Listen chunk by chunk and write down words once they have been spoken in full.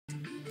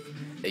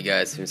Hey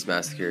guys, Famous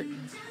Massacre.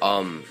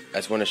 I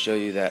just want to show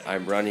you that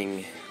I'm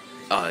running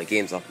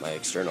games off my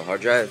external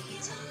hard drive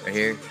right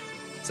here.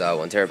 It's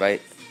 1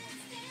 TB.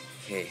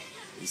 Okay,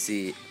 you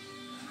see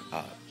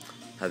uh,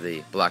 how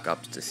the Black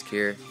Ops disc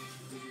here,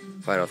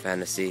 Final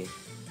Fantasy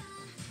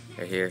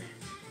right here.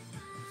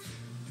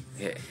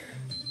 Okay,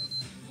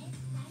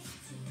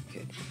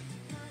 okay.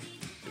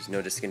 There's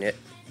no disc in it.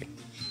 Okay.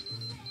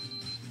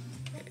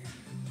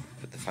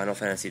 Put the Final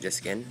Fantasy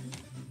disc in.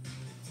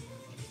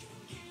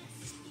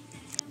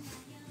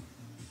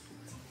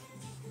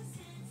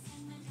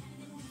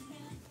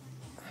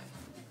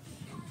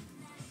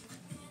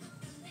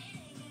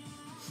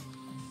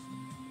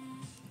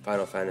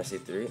 Final Fantasy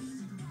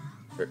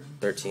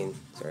 13,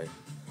 sorry.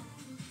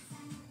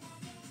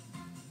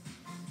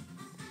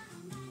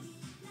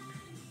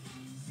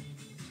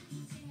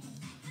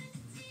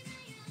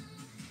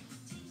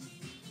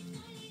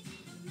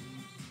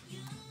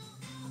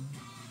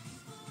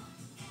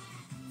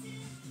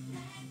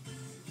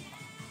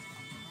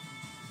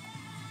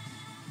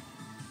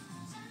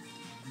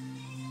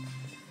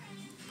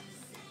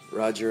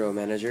 Rogero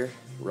Manager,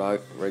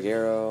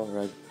 Rogero,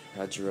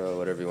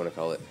 whatever you want to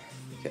call it.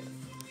 Okay,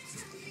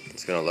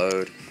 it's gonna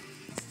load.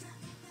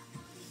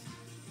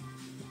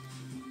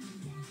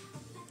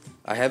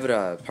 I have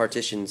it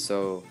partitioned,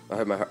 so I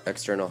have my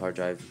external hard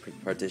drive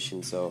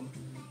partitioned, so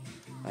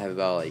I have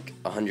about like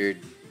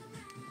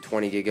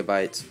 120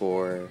 gigabytes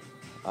for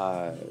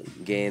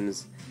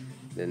games,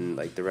 then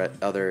like the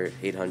other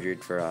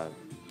 800 for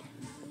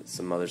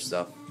some other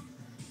stuff.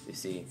 You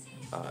see,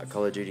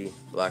 Call of Duty,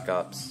 Black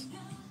Ops,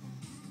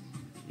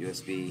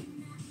 USB,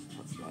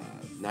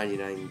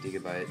 99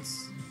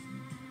 gigabytes.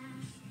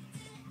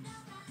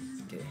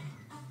 Okay,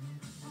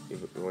 you're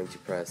going to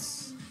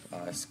press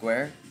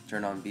square,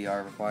 turn on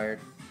BR required.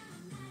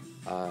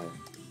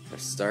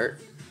 Press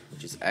start,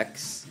 which is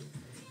X.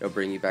 It'll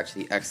bring you back to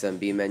the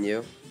XMB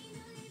menu.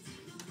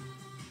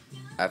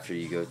 After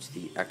you go to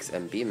the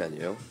XMB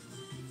menu,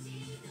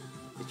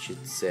 it should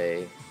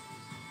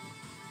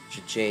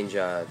change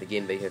the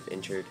game they have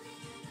entered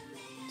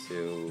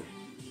to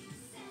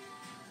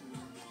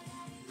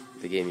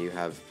the game you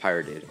have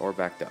pirated or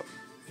backed up.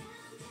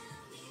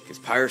 Because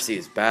piracy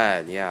is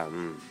bad, yeah,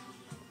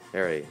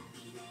 very.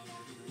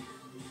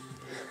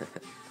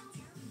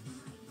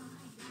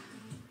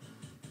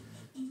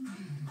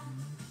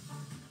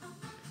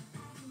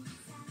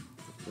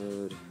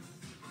 Good.